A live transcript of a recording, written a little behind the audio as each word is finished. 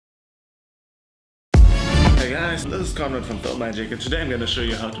Hey guys, this is Conrad from Filmmagic, and today I'm going to show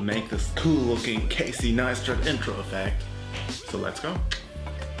you how to make this cool looking Casey Neistat intro effect. So let's go.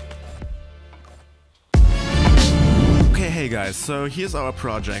 Okay, hey guys, so here's our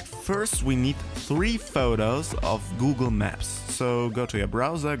project. First we need 3 photos of Google Maps. So go to your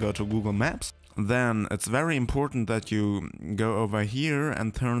browser, go to Google Maps. Then it's very important that you go over here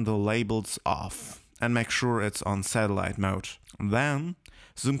and turn the labels off and make sure it's on satellite mode. Then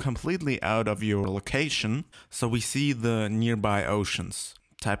zoom completely out of your location so we see the nearby oceans.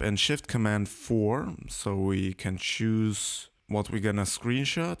 Type in Shift Command 4 so we can choose what we're gonna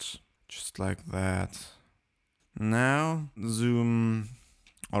screenshot, just like that. Now zoom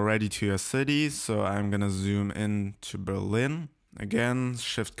already to your city, so I'm gonna zoom in to Berlin. Again,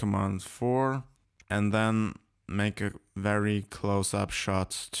 Shift Command 4, and then make a very close-up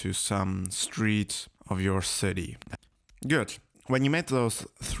shot to some street of your city. Good. When you made those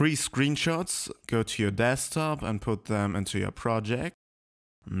 3 screenshots, go to your desktop and put them into your project.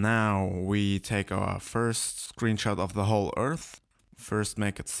 Now we take our first screenshot of the whole Earth. First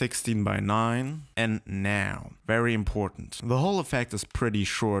make it 16 by 9. And now, very important, the whole effect is pretty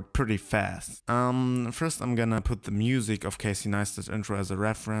short, pretty fast. First I'm gonna put the music of Casey Neistat's intro as a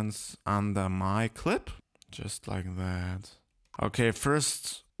reference under my clip. Just like that. Okay,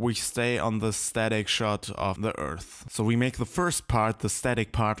 first we stay on the static shot of the Earth. So we make the first part, the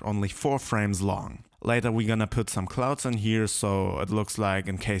static part, only 4 frames long. Later we're gonna put some clouds in here so it looks like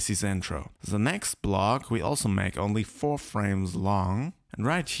in Casey's intro. The next block we also make only 4 frames long. And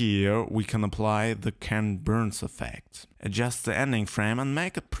right here we can apply the Ken Burns effect. Adjust the ending frame and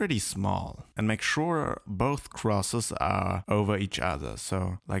make it pretty small. And make sure both crosses are over each other,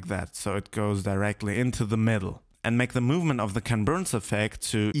 so like that, so it goes directly into the middle. And make the movement of the Ken Burns effect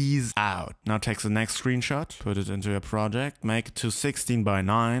to ease out. Now take the next screenshot, put it into your project, make it to 16 by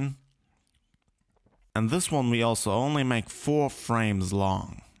 9. And this one we also only make 4 frames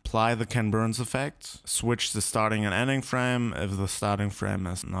long. Apply the Ken Burns effect, switch the starting and ending frame if the starting frame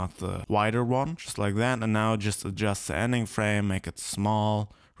is not the wider one, just like that. And now just adjust the ending frame, make it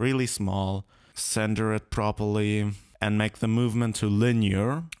small, really small, center it properly, and make the movement to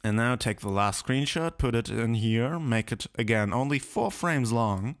linear. And now take the last screenshot, put it in here, make it again only 4 frames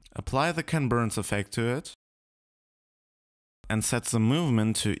long, apply the Ken Burns effect to it, and set the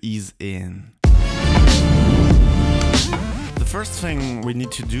movement to ease in. The first thing we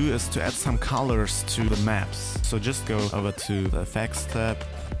need to do is to add some colors to the maps. So just go over to the Effects tab,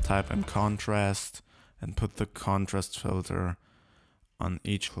 type in Contrast, and put the contrast filter on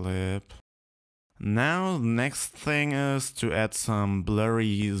each clip. Now the next thing is to add some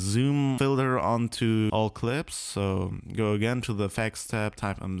blurry zoom filter onto all clips. So go again to the Effects tab,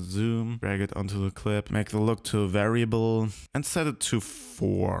 type in Zoom, drag it onto the clip, make the look to a variable, and set it to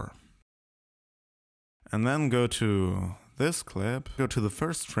 4. And then go to this clip, go to the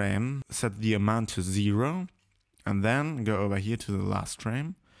first frame, set the amount to 0, and then go over here to the last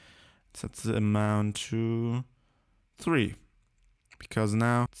frame, set the amount to 3, because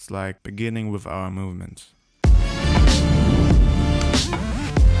now it's like beginning with our movement.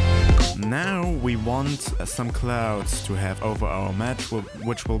 Now we want some clouds to have over our match,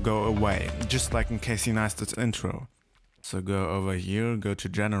 which will go away, just like in Casey Neistat's intro. So go over here, go to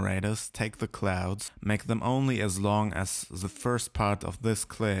generators, take the clouds, make them only as long as the first part of this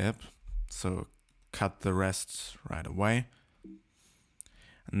clip, so cut the rest right away.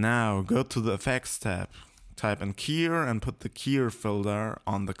 Now go to the Effects tab, type in Keyer and put the Keyer filter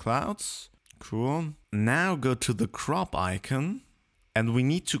on the clouds. Cool. Now go to the crop icon. And we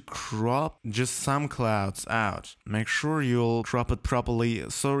need to crop just some clouds out. Make sure you'll crop it properly,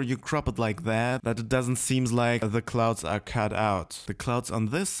 so you crop it like that it doesn't seem like the clouds are cut out. The clouds on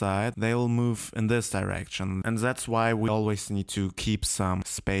this side, they will move in this direction. And that's why we always need to keep some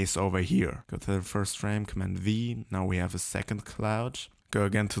space over here. Go to the first frame, Command V. Now we have a second cloud. Go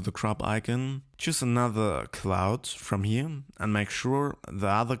again to the crop icon. Choose another cloud from here and make sure the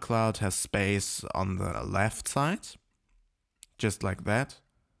other cloud has space on the left side. Just like that.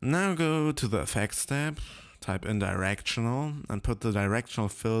 Now go to the Effects tab, type in Directional, and put the directional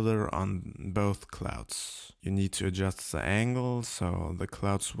filter on both clouds. You need to adjust the angle so the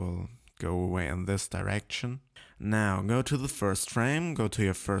clouds will go away in this direction. Now go to the first frame, go to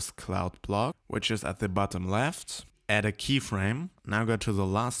your first cloud block, which is at the bottom left. Add a keyframe. Now go to the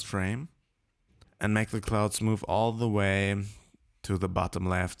last frame and make the clouds move all the way to the bottom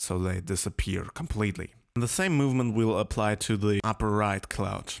left so they disappear completely. The same movement will apply to the upper right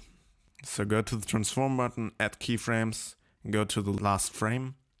cloud. So go to the transform button, add keyframes, go to the last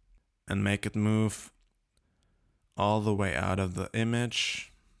frame and make it move all the way out of the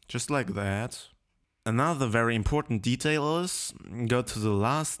image, just like that. Another very important detail is go to the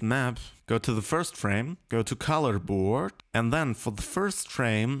last map, go to the first frame, go to color board, and then for the first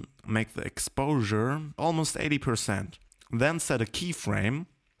frame make the exposure almost 80%. Then set a keyframe,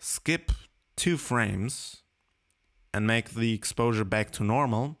 skip 2 frames and make the exposure back to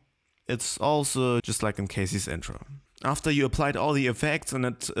normal. It's also just like in Casey's intro. After you applied all the effects and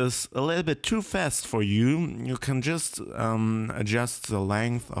it is a little bit too fast for you, you can just adjust the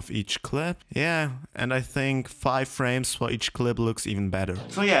length of each clip. Yeah, and I think 5 frames for each clip looks even better.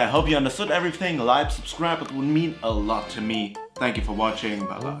 So yeah, I hope you understood everything. Like, subscribe, it would mean a lot to me. Thank you for watching,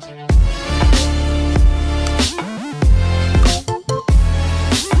 bye bye.